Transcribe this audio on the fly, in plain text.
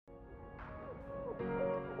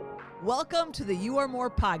Welcome to the You Are More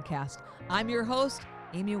podcast. I'm your host,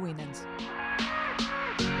 Amy Wienans.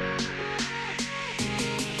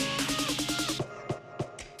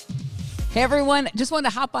 Hey everyone, just wanted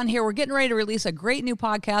to hop on here. We're getting ready to release a great new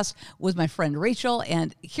podcast with my friend Rachel,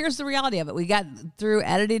 and here's the reality of it. We got through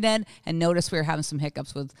editing it and noticed we were having some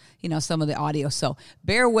hiccups with, some of the audio. So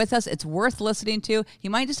bear with us. It's worth listening to. You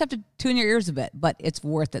might just have to tune your ears a bit, but it's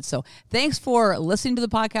worth it. So thanks for listening to the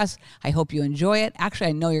podcast. I hope you enjoy it.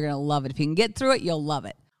 Actually, I know you're going to love it. If you can get through it, you'll love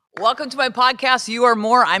it. Welcome to my podcast, You Are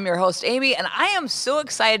More. I'm your host, Amy, and I am so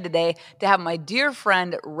excited today to have my dear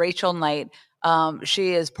friend, Rachel Knight.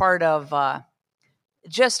 She is part of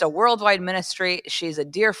just a worldwide ministry. She's a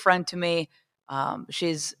dear friend to me.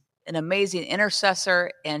 She's an amazing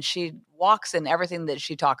intercessor, and she walks in everything that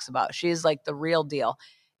she talks about. She's like the real deal,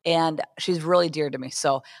 and she's really dear to me.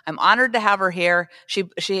 So I'm honored to have her here.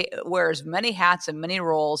 She wears many hats and many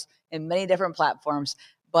roles in many different platforms,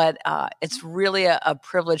 but it's really a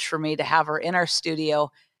privilege for me to have her in our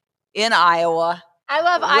studio in Iowa. I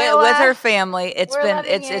love Iowa. With her family.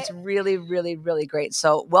 It's really, really, really great.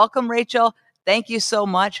 So welcome, Rachel. Thank you so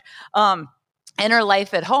much. In her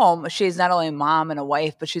life at home, she's not only a mom and a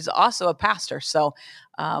wife, but she's also a pastor. So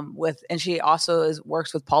and she also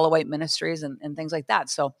works with Paula White Ministries and things like that.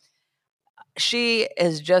 So she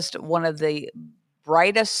is just one of the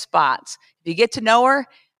brightest spots. If you get to know her,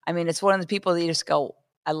 I mean, it's one of the people that you just go,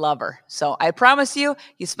 I love her. So I promise you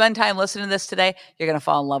spend time listening to this today, you're going to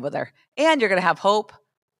fall in love with her. And you're going to have hope,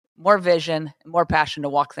 more vision, and more passion to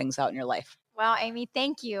walk things out in your life. Wow, Amy,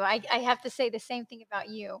 thank you. I have to say the same thing about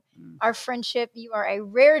you. Our friendship, you are a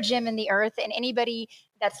rare gem in the earth, and anybody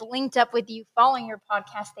that's linked up with you following your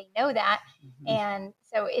podcast, they know that. Mm-hmm. And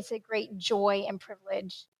so it's a great joy and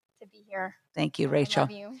privilege to be here. Thank you, Rachel. I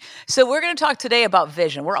love you. So we're going to talk today about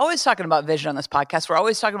vision. We're always talking about vision on this podcast. We're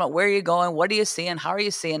always talking about where you're going, what are you seeing, how are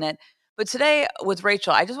you seeing it? But today with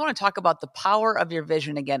Rachel, I just want to talk about the power of your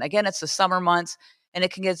vision again. Again, it's the summer months, and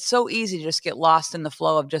it can get so easy to just get lost in the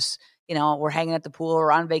flow of just, we're hanging at the pool,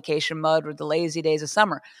 we're on vacation mode, with the lazy days of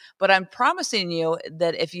summer. But I'm promising you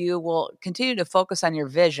that if you will continue to focus on your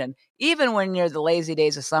vision, even when you're the lazy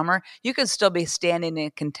days of summer, you can still be standing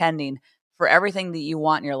and contending for everything that you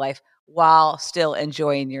want in your life while still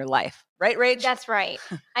enjoying your life. Right, Rach? That's right.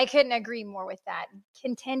 I couldn't agree more with that.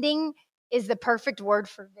 Contending is the perfect word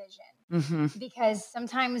for vision, because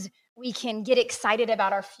sometimes we can get excited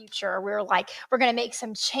about our future. We're like, we're going to make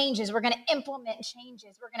some changes. We're going to implement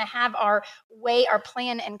changes. We're going to have our way, our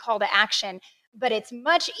plan and call to action. But it's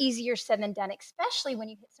much easier said than done, especially when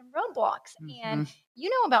you hit some roadblocks. And you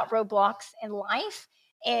know about roadblocks in life,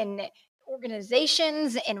 in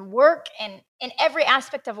organizations, in work, and in every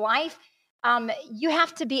aspect of life. You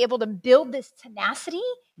have to be able to build this tenacity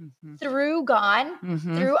through God,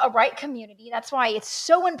 through a right community. That's why it's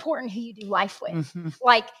so important who you do life with.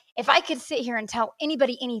 Like, if I could sit here and tell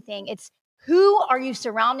anybody anything, it's who are you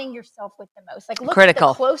surrounding yourself with the most? Like, look at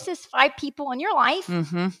the closest 5 people in your life.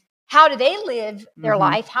 How do they live their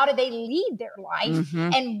life? How do they lead their life?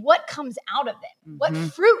 And what comes out of them? What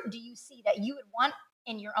fruit do you see that you would want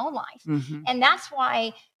in your own life? And that's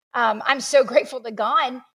why I'm so grateful to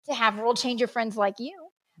God to have world changer friends like you,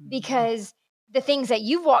 because the things that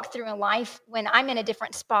you've walked through in life, when I'm in a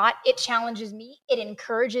different spot, it challenges me, it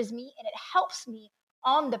encourages me, and it helps me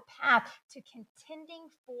on the path to contending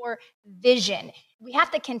for vision. We have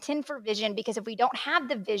to contend for vision, because if we don't have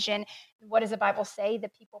the vision, what does the Bible say? The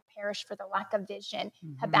people perish for the lack of vision.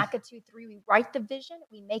 Habakkuk 2:3, we write the vision,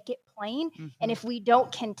 we make it plain. And if we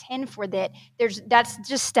don't contend for that, that's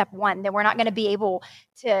just step one, that we're not going to be able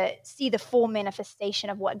to see the full manifestation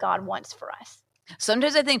of what God wants for us.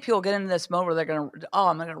 Sometimes I think people get into this mode where they're going to,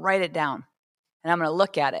 I'm going to write it down and I'm going to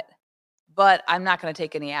look at it. But I'm not going to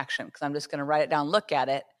take any action, because I'm just going to write it down, look at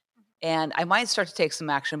it, and I might start to take some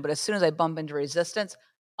action. But as soon as I bump into resistance,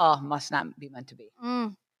 must not be meant to be.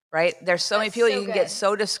 Right? There's so many people, you can get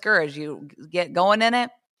so discouraged. You get going in it,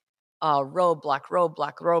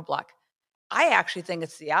 roadblock. I actually think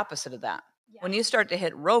it's the opposite of that. Yeah. When you start to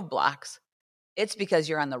hit roadblocks, it's because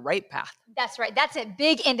you're on the right path. That's right. That's a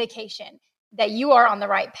big indication that you are on the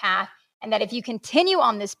right path. And that if you continue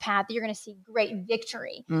on this path, you're going to see great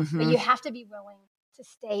victory. But you have to be willing to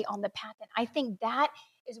stay on the path. And I think that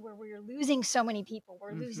is where we're losing so many people.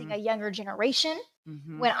 We're losing a younger generation.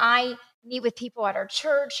 When I meet with people at our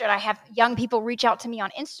church, and I have young people reach out to me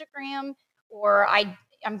on Instagram, or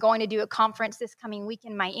I'm going to do a conference this coming week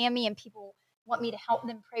in Miami, and people want me to help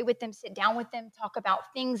them, pray with them, sit down with them, talk about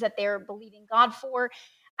things that they're believing God for.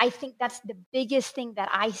 I think that's the biggest thing that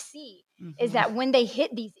I see is that when they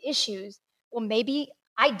hit these issues, well, maybe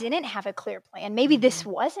I didn't have a clear plan. Maybe this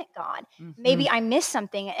wasn't God. Mm-hmm. Maybe I missed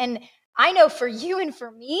something. And I know for you and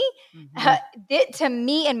for me, to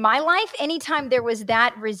me in my life, anytime there was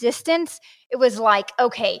that resistance, it was like,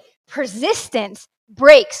 okay, persistence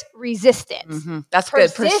breaks resistance. Mm-hmm. That's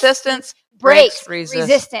good. Persistence breaks resistance.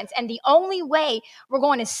 resistance. And the only way we're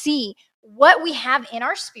going to see what we have in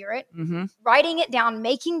our spirit, writing it down,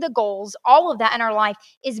 making the goals, all of that in our life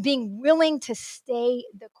is being willing to stay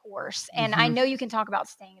the course. And I know you can talk about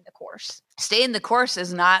staying in the course. Staying the course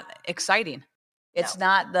is not exciting. It's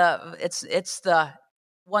not it's the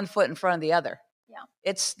one foot in front of the other. Yeah.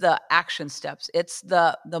 It's the action steps. It's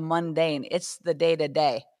the mundane. It's the day to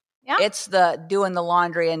day. Yeah. It's the doing the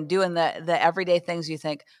laundry and doing the everyday things you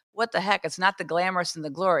think, what the heck? It's not the glamorous and the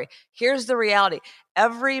glory. Here's the reality.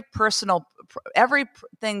 Every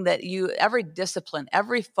discipline,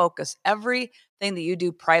 every focus, everything that you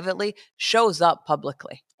do privately shows up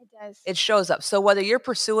publicly. It does. It shows up. So whether you're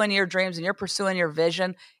pursuing your dreams and you're pursuing your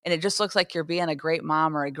vision and it just looks like you're being a great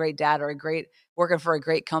mom or a great dad or working for a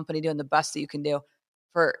great company, doing the best that you can do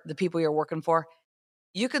for the people you're working for,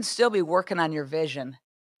 you can still be working on your vision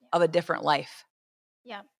of a different life.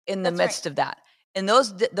 Yeah. In the midst of that. And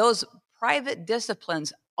those private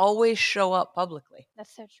disciplines always show up publicly.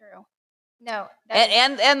 That's so true. No.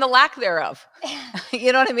 And the lack thereof.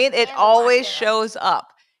 You know what I mean? It always shows up.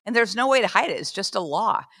 And there's no way to hide it. It's just a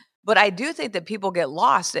law. But I do think that people get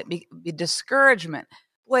lost at discouragement.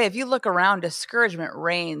 Boy, if you look around, discouragement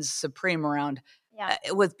reigns supreme around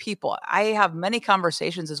with people. I have many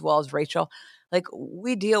conversations as well as Rachel. Like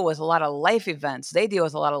we deal with a lot of life events. They deal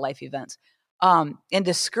with a lot of life events. And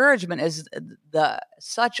discouragement is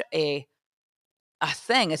such a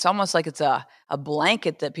thing. It's almost like it's a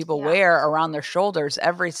blanket that people wear around their shoulders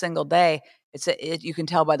every single day. You can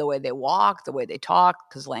tell by the way they walk, the way they talk,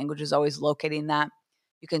 because language is always locating that.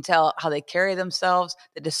 You can tell how they carry themselves.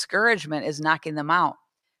 The discouragement is knocking them out.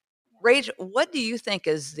 Rach, what do you think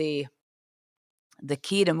is the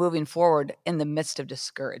key to moving forward in the midst of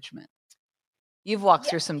discouragement? You've walked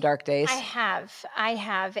through some dark days. I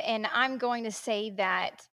have. And I'm going to say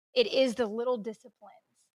that it is the little disciplines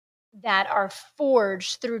that are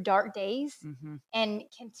forged through dark days and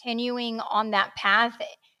continuing on that path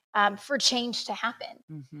for change to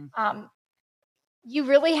happen. You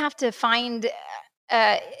really have to find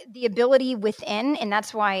the ability within. And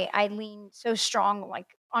that's why I lean so strong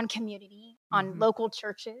on community, on local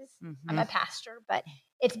churches. I'm a pastor, but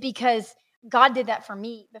it's because God did that for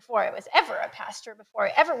me before I was ever a pastor, before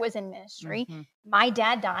I ever was in ministry. My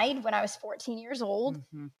dad died when I was 14 years old.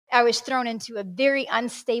 I was thrown into a very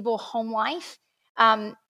unstable home life,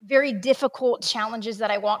 very difficult challenges that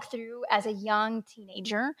I walked through as a young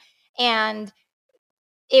teenager. And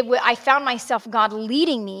I found myself, God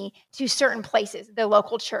leading me to certain places, the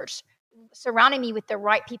local church, surrounding me with the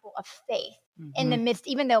right people of faith in the midst,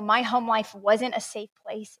 even though my home life wasn't a safe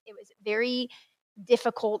place. It was very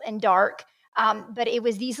difficult and dark. But it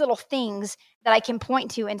was these little things that I can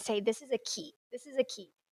point to and say, this is a key. This is a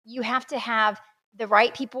key. You have to have the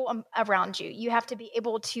right people around you. You have to be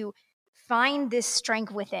able to find this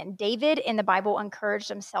strength within. David in the Bible encouraged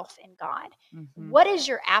himself in God. What is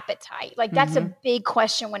your appetite? That's a big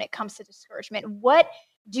question when it comes to discouragement. What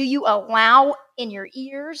do you allow in your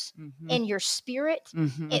ears, in your spirit,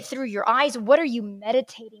 through your eyes? What are you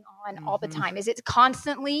meditating on all the time? Is it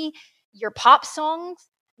constantly your pop songs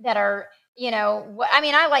that are,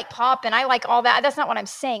 I like pop and I like all that. That's not what I'm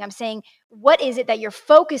saying. I'm saying, what is it that you're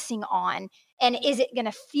focusing on? And is it going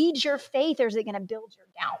to feed your faith or is it going to build your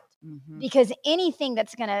doubt? Because anything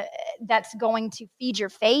that's going to feed your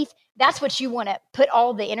faith, that's what you want to put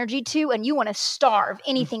all the energy to, and you want to starve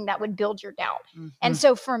anything that would build your doubt. And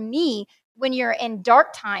so for me, when you're in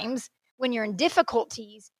dark times, when you're in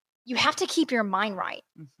difficulties, you have to keep your mind right.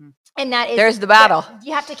 And there's the battle.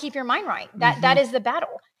 You have to keep your mind right. That is the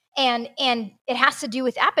battle. And it has to do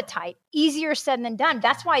with appetite. Easier said than done.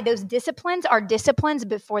 That's why those disciplines are disciplines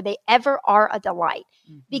before they ever are a delight.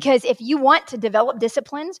 Because if you want to develop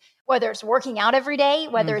disciplines, whether it's working out every day,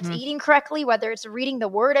 whether it's eating correctly, whether it's reading the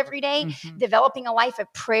word every day, developing a life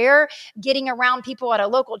of prayer, getting around people at a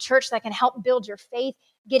local church that can help build your faith,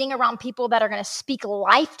 getting around people that are going to speak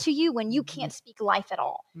life to you when you can't speak life at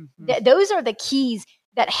all. Those are the keys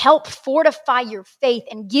that help fortify your faith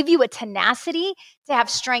and give you a tenacity to have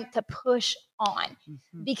strength to push on.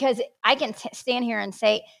 Because I can stand here and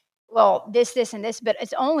say, well, this, and this, but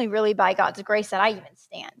it's only really by God's grace that I even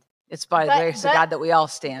stand. It's by the grace of God that we all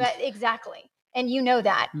stand. But exactly. And you know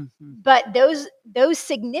that. But those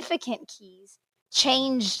significant keys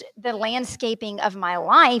changed the landscaping of my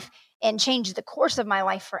life and changed the course of my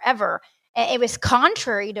life forever. And it was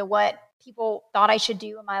contrary to what people thought I should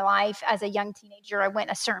do in my life as a young teenager. I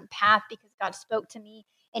went a certain path because God spoke to me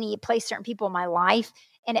and he placed certain people in my life,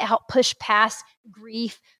 and it helped push past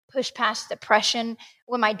grief, push past depression.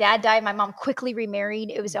 When my dad died, my mom quickly remarried.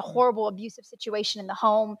 It was a horrible abusive situation in the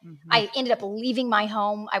home. I ended up leaving my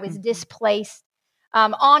home. I was displaced.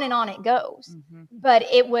 On and on it goes. But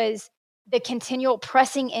it was the continual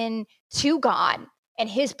pressing in to God and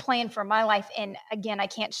his plan for my life. And again, I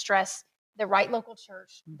can't stress the right local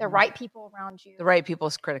church, the right people around you. The right people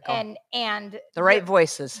is critical. And the right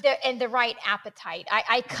voices. And the right appetite.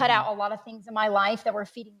 I cut out a lot of things in my life that were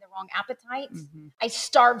feeding the wrong appetites. I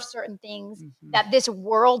starved certain things that this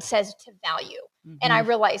world says to value. And I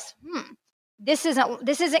realized, this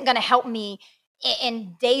isn't going to help me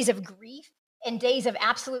in days of grief. In days of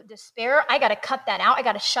absolute despair. I got to cut that out. I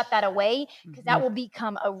got to shut that away, because that will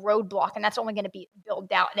become a roadblock, and that's only going to be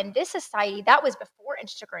built out. And in this society, that was before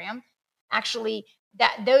Instagram. Actually,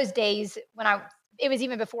 those days it was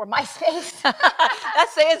even before MySpace.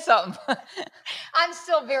 That's saying something. I'm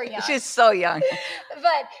still very young. She's so young.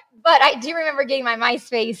 But I do remember getting my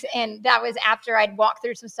MySpace, and that was after I'd walked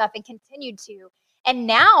through some stuff and continued to. And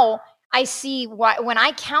now I see when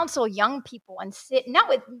I counsel young people and sit, not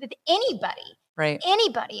with anybody, right?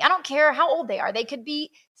 Anybody. I don't care how old they are. They could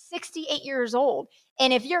be 68 years old.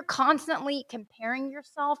 And if you're constantly comparing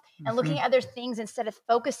yourself and looking at other things instead of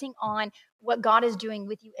focusing on what God is doing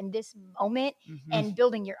with you in this moment and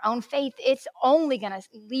building your own faith, it's only going to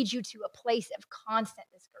lead you to a place of constant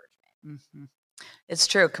discouragement. It's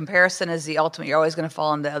true. Comparison is the ultimate. You're always going to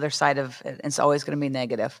fall on the other side of it. It's always going to be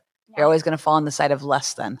negative. Yeah. You're always going to fall on the side of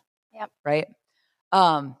less than. Yep. Right?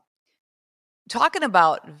 Talking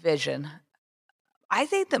about vision, I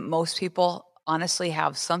think that most people honestly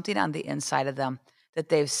have something on the inside of them that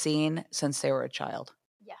they've seen since they were a child.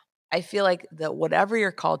 Yeah. I feel like that whatever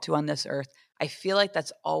you're called to on this earth, I feel like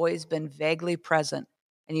that's always been vaguely present,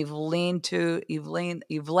 and you've lent towards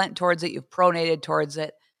it, you've pronated towards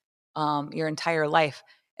it your entire life.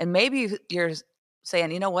 And maybe you're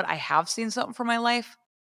saying, you know what, I have seen something for my life.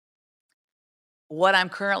 What I'm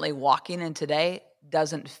currently walking in today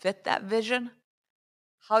doesn't fit that vision.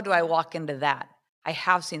 How do I walk into that? I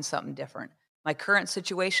have seen something different. My current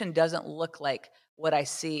situation doesn't look like what I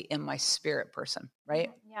see in my spirit person,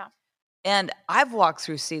 right? Yeah. And I've walked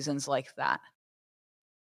through seasons like that.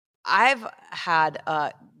 I've had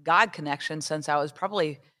a God connection since I was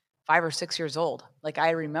probably 5 or 6 years old. Like,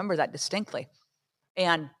 I remember that distinctly.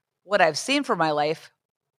 And what I've seen for my life,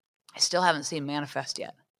 I still haven't seen manifest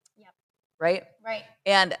yet. Yep. Right? Right.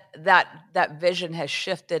 And that vision has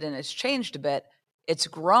shifted and it's changed a bit. It's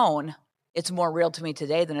grown. It's more real to me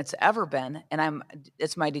today than it's ever been. And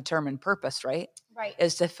it's my determined purpose, right? Right.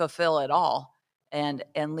 Is to fulfill it all and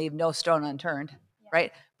leave no stone unturned. Yeah.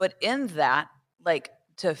 Right. But in that, like,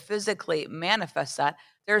 to physically manifest that,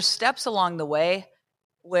 there's steps along the way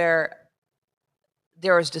where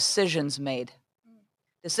there is decisions made.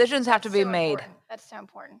 Decisions have to be made. That's so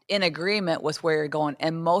important. In agreement with where you're going.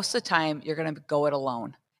 And most of the time, you're going to go it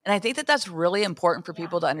alone. And I think that that's really important for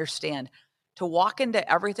people to understand. To walk into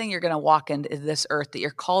everything you're going to walk into this earth that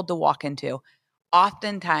you're called to walk into,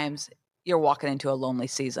 oftentimes you're walking into a lonely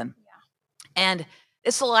season. Yeah. And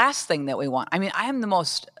it's the last thing that we want. I mean,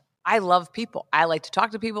 I love people. I like to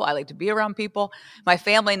talk to people. I like to be around people. My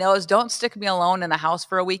family knows, don't stick me alone in the house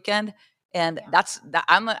for a weekend. And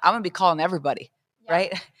I'm going to be calling everybody,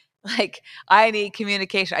 right? Like, I need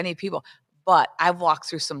communication. I need people. But I've walked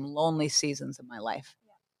through some lonely seasons in my life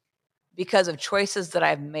because of choices that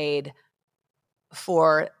I've made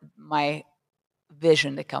for my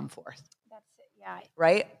vision to come forth. That's it. Yeah.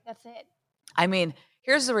 Right? That's it. I mean,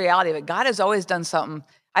 here's the reality of it. God has always done something.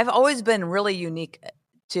 I've always been really unique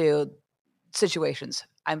to situations.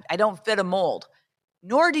 I don't fit a mold,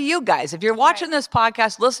 nor do you guys. If you're watching this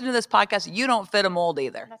podcast, listen to this podcast, you don't fit a mold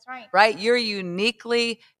either. That's right. Right? You're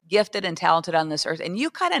uniquely gifted and talented on this earth, and you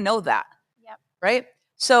kind of know that. Yep. Right?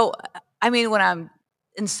 So, I mean, when I'm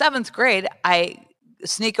in 7th grade, I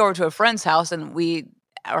sneak over to a friend's house and we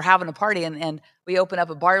are having a party and we open up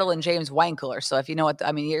a Bartle and James wine cooler. So if you know what,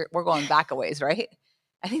 we're going back a ways, right?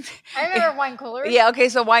 I remember wine coolers. Yeah. Okay.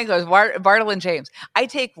 So wine coolers, Bartle and James. I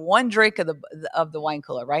take one drink of the wine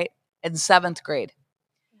cooler, right? In 7th grade.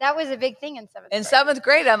 That was a big thing in 7th grade. In 7th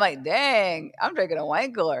grade, I'm like, dang, I'm drinking a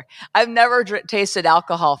wine cooler. I've never tasted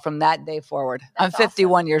alcohol from that day forward. That's I'm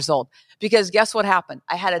 51 awesome. Years old. Because guess what happened?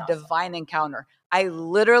 I had a divine encounter. I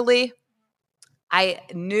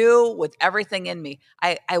knew with everything in me.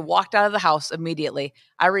 I walked out of the house immediately.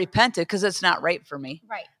 I repented because it's not right for me.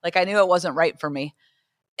 Right. Like, I knew it wasn't right for me.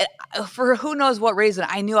 for who knows what reason,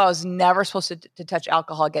 I knew I was never supposed to touch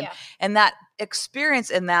alcohol again. Yeah. And that experience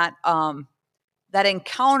and that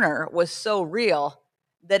encounter was so real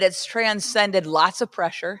that it's transcended lots of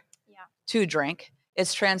pressure to drink.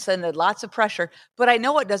 It's transcended lots of pressure, but I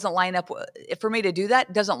know it doesn't line up for me to do that.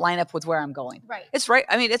 It doesn't line up with where I'm going. Right. It's right.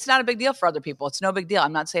 I mean, it's not a big deal for other people. It's no big deal.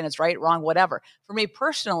 I'm not saying it's right, wrong, whatever. For me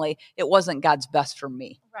personally, it wasn't God's best for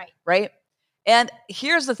me. Right. Right. And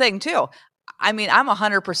here's the thing too. I mean, I'm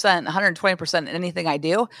 100%, 120% in anything I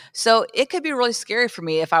do. So it could be really scary for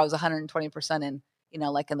me if I was 120% in,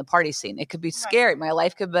 like in the party scene. It could be scary. My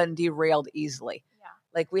life could have been derailed easily. Yeah.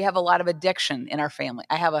 Like we have a lot of addiction in our family.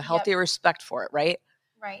 I have a healthy respect for it, right?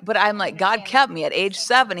 Right. But I'm like, God kept me at age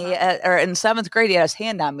 70 or in 7th grade, he had his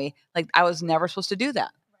hand on me. Like I was never supposed to do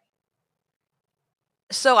that. Right.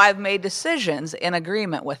 So I've made decisions in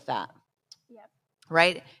agreement with that. Yep.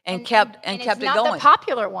 Right. And kept it going. It's not the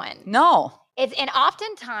popular one. No. And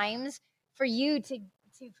oftentimes for you to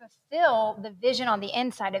fulfill the vision on the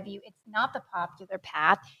inside of you, it's not the popular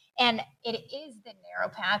path, and it is the narrow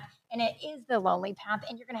path, and it is the lonely path,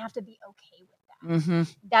 and you're going to have to be okay with that.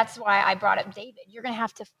 Mm-hmm. That's why I brought up David. You're going to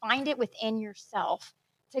have to find it within yourself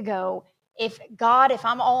to go, if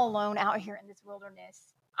I'm all alone out here in this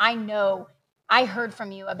wilderness, I know I heard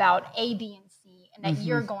from you about A, B, and C, and that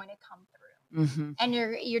you're going to come through. And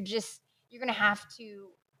you're going to have to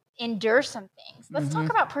endure some things. Let's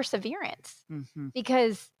talk about perseverance,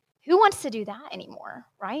 because who wants to do that anymore,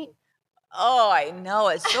 right? Oh, I know.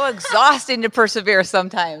 It's so exhausting to persevere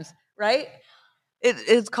sometimes, right?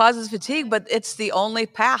 It causes fatigue, but it's the only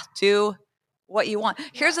path to what you want.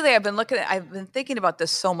 Here's the thing I've been thinking about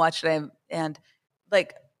this so much, and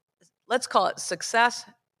like, let's call it success,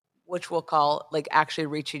 which we'll call like actually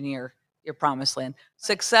reaching your promised land.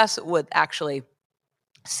 Success with actually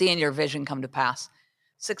seeing your vision come to pass.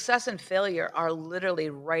 Success and failure are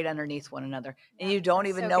literally right underneath one another. And you don't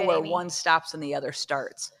even know where one stops and the other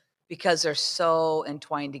starts because they're so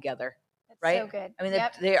entwined together. That's right? So good. I mean,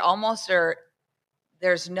 they almost are.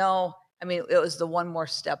 There's no, it was the one more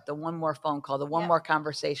step, the one more phone call, the one more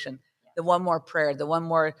conversation, the one more prayer, the one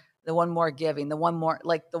more giving, the one more,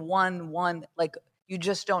 like the one, like you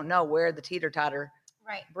just don't know where the teeter-totter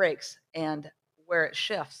breaks and where it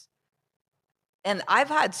shifts. And I've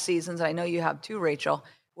had seasons, and I know you have too, Rachel,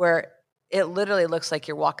 where it literally looks like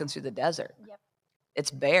you're walking through the desert. Yep. It's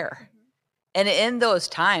bare. And in those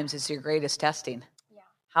times, it's your greatest testing. Yeah.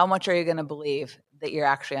 How much are you going to believe that you're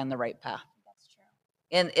actually on the right path? That's true.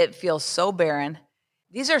 And it feels so barren.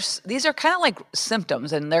 These are kind of like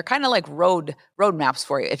symptoms, and they're kind of like road maps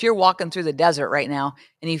for you. If you're walking through the desert right now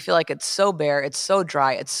and you feel like it's so bare, it's so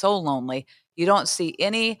dry, it's so lonely, you don't see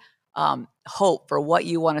any hope for what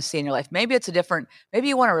you want to see in your life. Maybe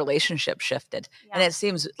you want a relationship shifted and it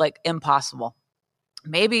seems like impossible.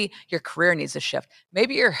 Maybe your career needs to shift.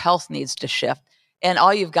 Maybe your health needs to shift. And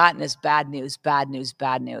all you've gotten is bad news, bad news,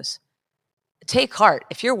 bad news. Take heart.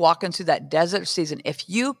 If you're walking through that desert season, if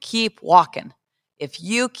you keep walking, if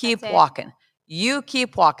you keep walking,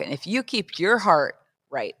 if you keep your heart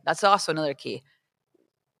right, that's also another key.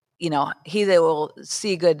 He that will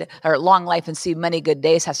see good or long life and see many good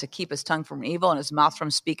days has to keep his tongue from evil and his mouth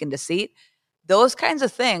from speaking deceit. Those kinds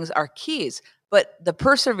of things are keys. But the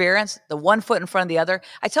perseverance, the one foot in front of the other,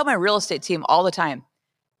 I tell my real estate team all the time,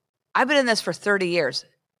 I've been in this for 30 years.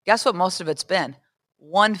 Guess what most of it's been?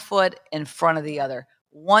 1 foot in front of the other,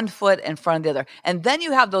 1 foot in front of the other. And then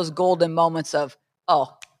you have those golden moments of,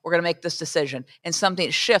 oh, we're going to make this decision. And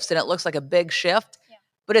something shifts and it looks like a big shift,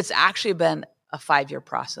 but it's actually been a 5-year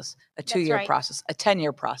process, a 2-year process, a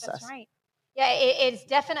 10-year process. That's right. Yeah, it's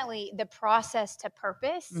definitely the process to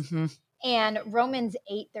purpose. And Romans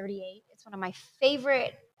 8:38, it's one of my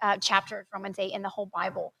favorite chapters, Romans 8 in the whole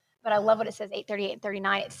Bible. But I love what it says, 8:38 and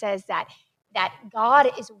 39. It says that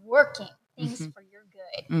God is working things for your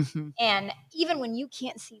good. And even when you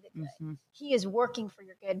can't see the good, he is working for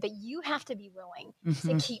your good. But you have to be willing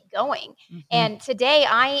to keep going. And today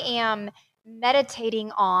I am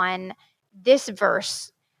meditating on this verse,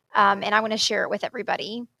 and I want to share it with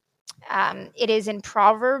everybody. It is in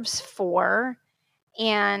Proverbs 4,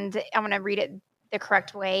 and I'm going to read it the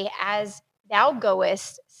correct way. As thou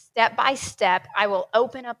goest step by step, I will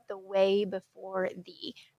open up the way before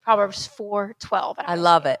thee. Proverbs 4:12. I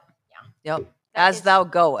love it. Yeah. Yep. As thou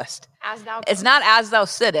goest. As thou goest. It's not as thou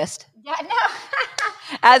sittest. Yeah,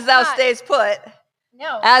 no. As thou stays put.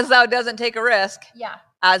 No. As thou doesn't take a risk. Yeah.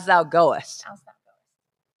 As thou goest. As thou goest.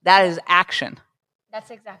 That is action. That's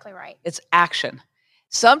exactly right. It's action.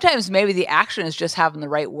 Sometimes maybe the action is just having the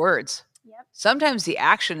right words. Yep. Sometimes the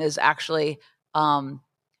action is actually,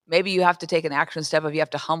 maybe you have to take an action step if you have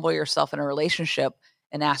to humble yourself in a relationship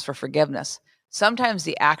and ask for forgiveness. Sometimes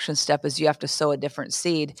the action step is you have to sow a different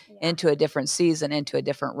seed into a different season, into a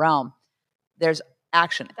different realm. There's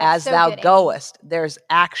action. As thou goest, there's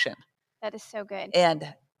action. That is so good.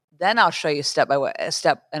 And then I'll show you step by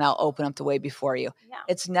step, and I'll open up the way before you. Yeah.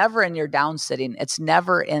 It's never in your down sitting. It's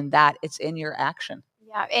never in that. It's in your action.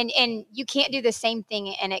 Yeah. And you can't do the same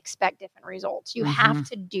thing and expect different results. You have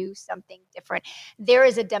to do something different. There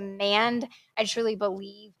is a demand, I truly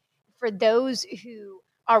believe, for those who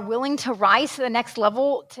are willing to rise to the next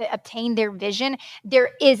level to obtain their vision.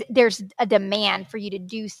 There's a demand for you to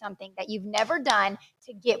do something that you've never done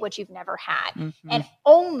to get what you've never had. And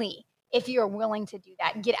only if you're willing to do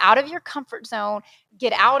that, get out of your comfort zone,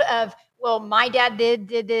 get out of, well, my dad did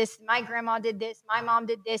this, my grandma did this, my mom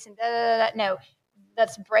did this, and no,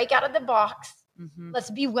 let's break out of the box. Let's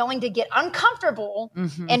be willing to get uncomfortable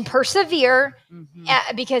and persevere,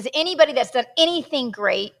 because anybody that's done anything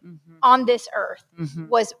great on this earth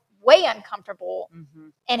was way uncomfortable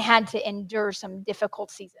and had to endure some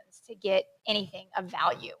difficult seasons to get anything of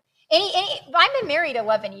value. I've been married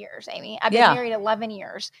 11 years, Amy. I've been married 11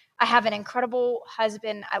 years. I have an incredible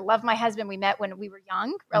husband. I love my husband. We met when we were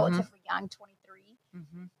young, relatively young, 23.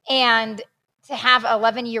 And to have an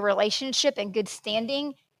 11-year relationship in good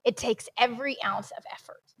standing, it takes every ounce of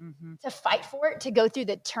effort to fight for it, to go through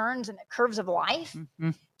the turns and the curves of life,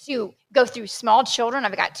 to go through small children.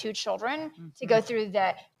 I've got 2 children, to go through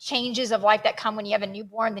the changes of life that come when you have a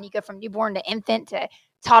newborn. Then you go from newborn to infant to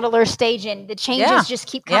toddler stage, and the changes just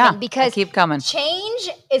keep coming because change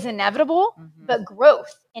is inevitable, but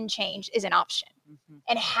growth and change is an option.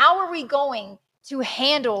 And how are we going to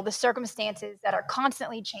handle the circumstances that are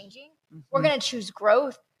constantly changing? We're going to choose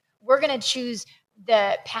growth. We're going to choose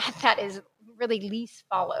the path that is really least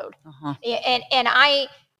followed. And I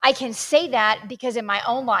can say that because in my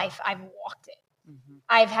own life, I've walked it.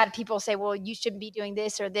 I've had people say, well, you shouldn't be doing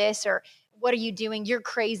this, or what are you doing? You're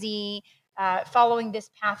crazy, following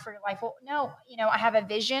this path for your life. Well, no, I have a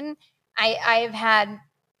vision. I've had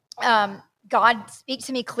God speak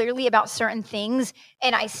to me clearly about certain things,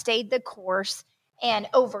 and I stayed the course. And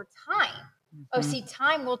over time,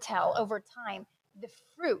 time will tell. Over time, the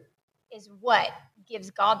fruit is what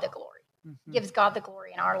gives God the glory, gives God the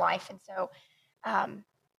glory in our life. And so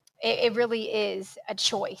it really is a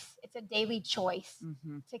choice. It's a daily choice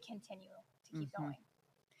to continue to keep going.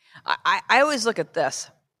 I always look at this.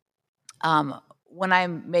 When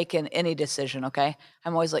I'm making any decision, okay,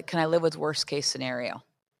 I'm always like, can I live with worst case scenario?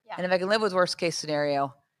 Yeah. And if I can live with worst case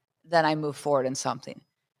scenario, then I move forward in something.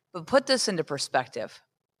 But put this into perspective.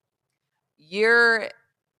 You're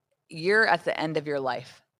at the end of your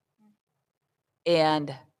life,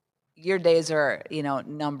 and your days are,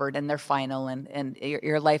 numbered, and they're final, and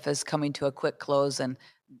your life is coming to a quick close, and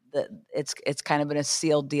it's kind of been a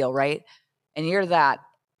sealed deal, right? And you're that.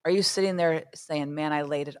 Are you sitting there saying, man, I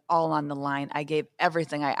laid it all on the line. I gave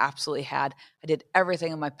everything I absolutely had. I did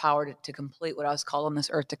everything in my power to complete what I was called on this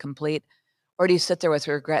earth to complete? Or do you sit there with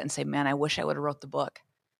regret and say, man, I wish I would have wrote the book.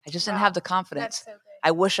 I just didn't have the confidence. That's so good. I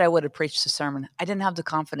wish I would have preached the sermon. I didn't have the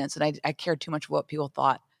confidence, and I cared too much what people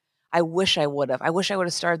thought. I wish I would have. I wish I would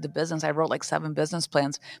have started the business. I wrote like 7 business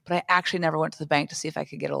plans, but I actually never went to the bank to see if I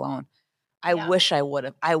could get a loan. I wish I would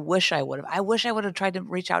have. I wish I would have. I wish I would have tried to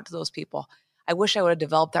reach out to those people. I wish I would have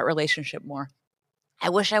developed that relationship more. I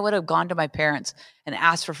wish I would have gone to my parents and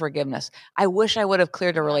asked for forgiveness. I wish I would have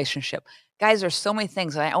cleared a relationship. Guys, there's so many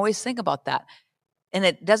things, and I always think about that. And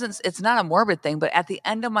it's not a morbid thing, but at the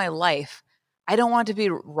end of my life, I don't want it to be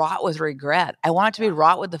wrought with regret. I want it to be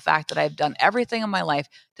wrought with the fact that I've done everything in my life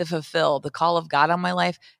to fulfill the call of God on my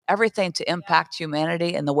life, everything to impact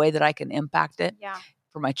humanity in the way that I can impact it.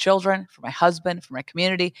 For my children, for my husband, for my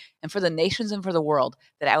community, and for the nations and for the world,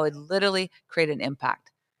 that I would literally create an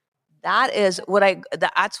impact. That is what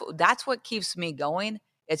that's what keeps me going.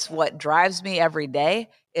 It's what drives me every day,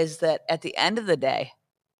 is that at the end of the day,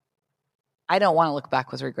 I don't want to look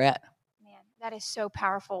back with regret. Man, that is so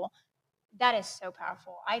powerful. That is so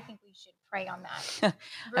powerful. I think we should pray on that.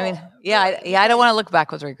 I don't want to look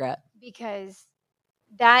back with regret. Because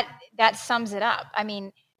that sums it up. I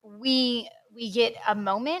mean, we get a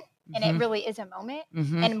moment, and it really is a moment.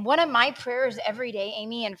 And one of my prayers every day,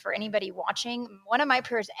 Amy, and for anybody watching, one of my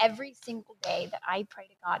prayers every single day that I pray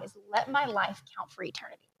to God is, let my life count for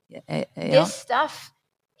eternity. This stuff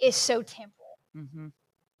is so temporal.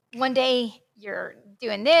 One day you're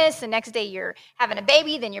doing this, the next day you're having a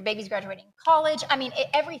baby, then your baby's graduating college. I mean,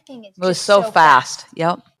 everything is moves so fast.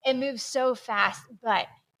 Yep. It moves so fast. But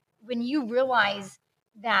when you realize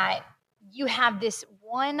that you have this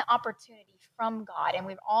one opportunity from God, and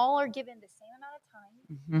we all are given the same amount of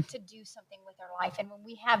time to do something with our life. And when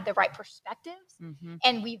we have the right perspectives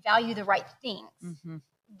and we value the right things,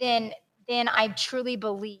 then I truly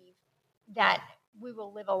believe that we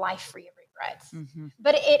will live a life free of regrets.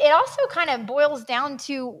 But it also kind of boils down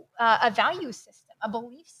to a value system, a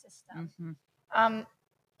belief system.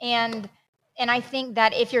 And I think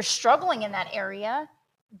that if you're struggling in that area,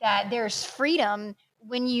 that there's freedom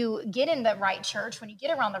when you get in the right church, when you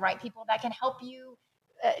get around the right people that can help you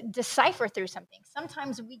decipher through something.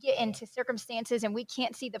 Sometimes we get into circumstances and we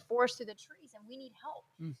can't see the forest through the trees, and we need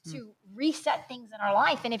help to reset things in our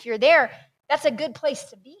life. And if you're there, that's a good place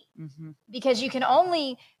to be, because you can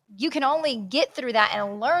only get through that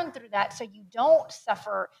and learn through that, so you don't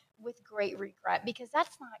suffer with great regret, because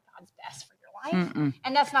that's not God's best for your life,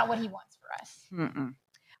 and that's not what He wants for us.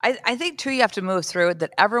 I think too, you have to move through it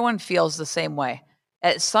that everyone feels the same way.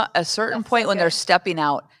 At a certain point when they're stepping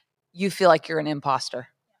out, you feel like you're an imposter.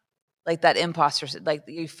 Like that imposter, like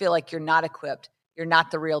you feel like you're not equipped. You're not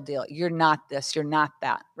the real deal. You're not this. You're not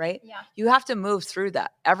that, right? Yeah. You have to move through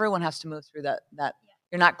that. Everyone has to move through that.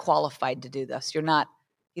 You're not qualified to do this. You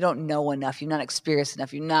don't know enough. You're not experienced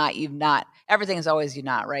enough. You've not. Everything is always you're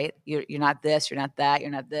not, right? You're not this. You're not that. You're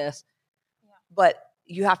not this. Yeah. But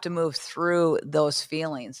you have to move through those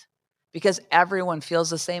feelings, because everyone feels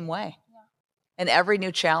the same way. Yeah. And every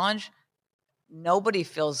new challenge, nobody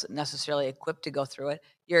feels necessarily equipped to go through it.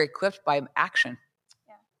 You're equipped by action.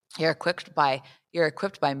 Yeah. You're equipped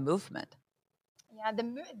by movement. Yeah,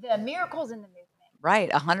 the miracles in the movement. Right,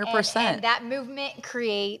 100%. And that movement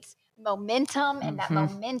creates momentum, and that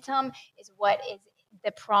momentum is what is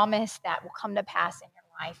the promise that will come to pass in your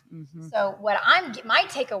life. So my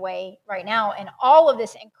takeaway right now, and all of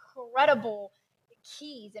this incredible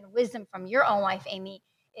keys and wisdom from your own life, Amy,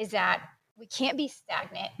 is that we can't be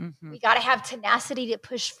stagnant. We got to have tenacity to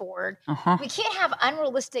push forward. We can't have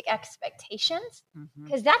unrealistic expectations,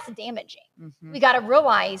 because that's damaging. We got to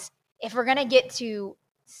realize if we're going to get to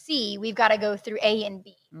C, we've got to go through A and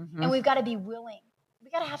B. And we've got to be willing. We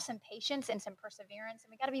got to have some patience and some perseverance, and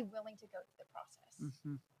we got to be willing to go through the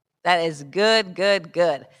process. That is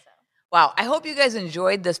good. Wow. I hope you guys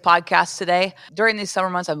enjoyed this podcast today. During these summer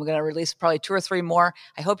months, I'm going to release probably 2 or 3 more.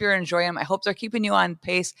 I hope you're enjoying them. I hope they're keeping you on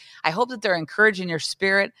pace. I hope that they're encouraging your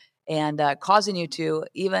spirit and causing you to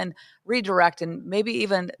even redirect and maybe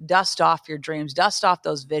even dust off your dreams, dust off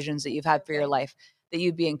those visions that you've had for your life, that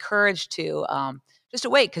you'd be encouraged to just to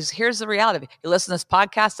wait. Because here's the reality. You listen to this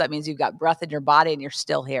podcast, that means you've got breath in your body and you're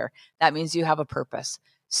still here. That means you have a purpose.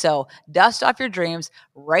 So dust off your dreams,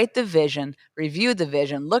 write the vision, review the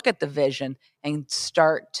vision, look at the vision, and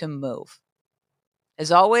start to move.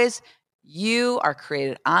 As always, you are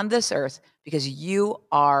created on this earth because you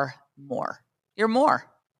are more. You're more.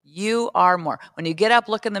 You are more. When you get up,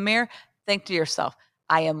 look in the mirror, think to yourself,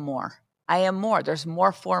 I am more. I am more. There's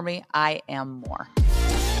more for me. I am more.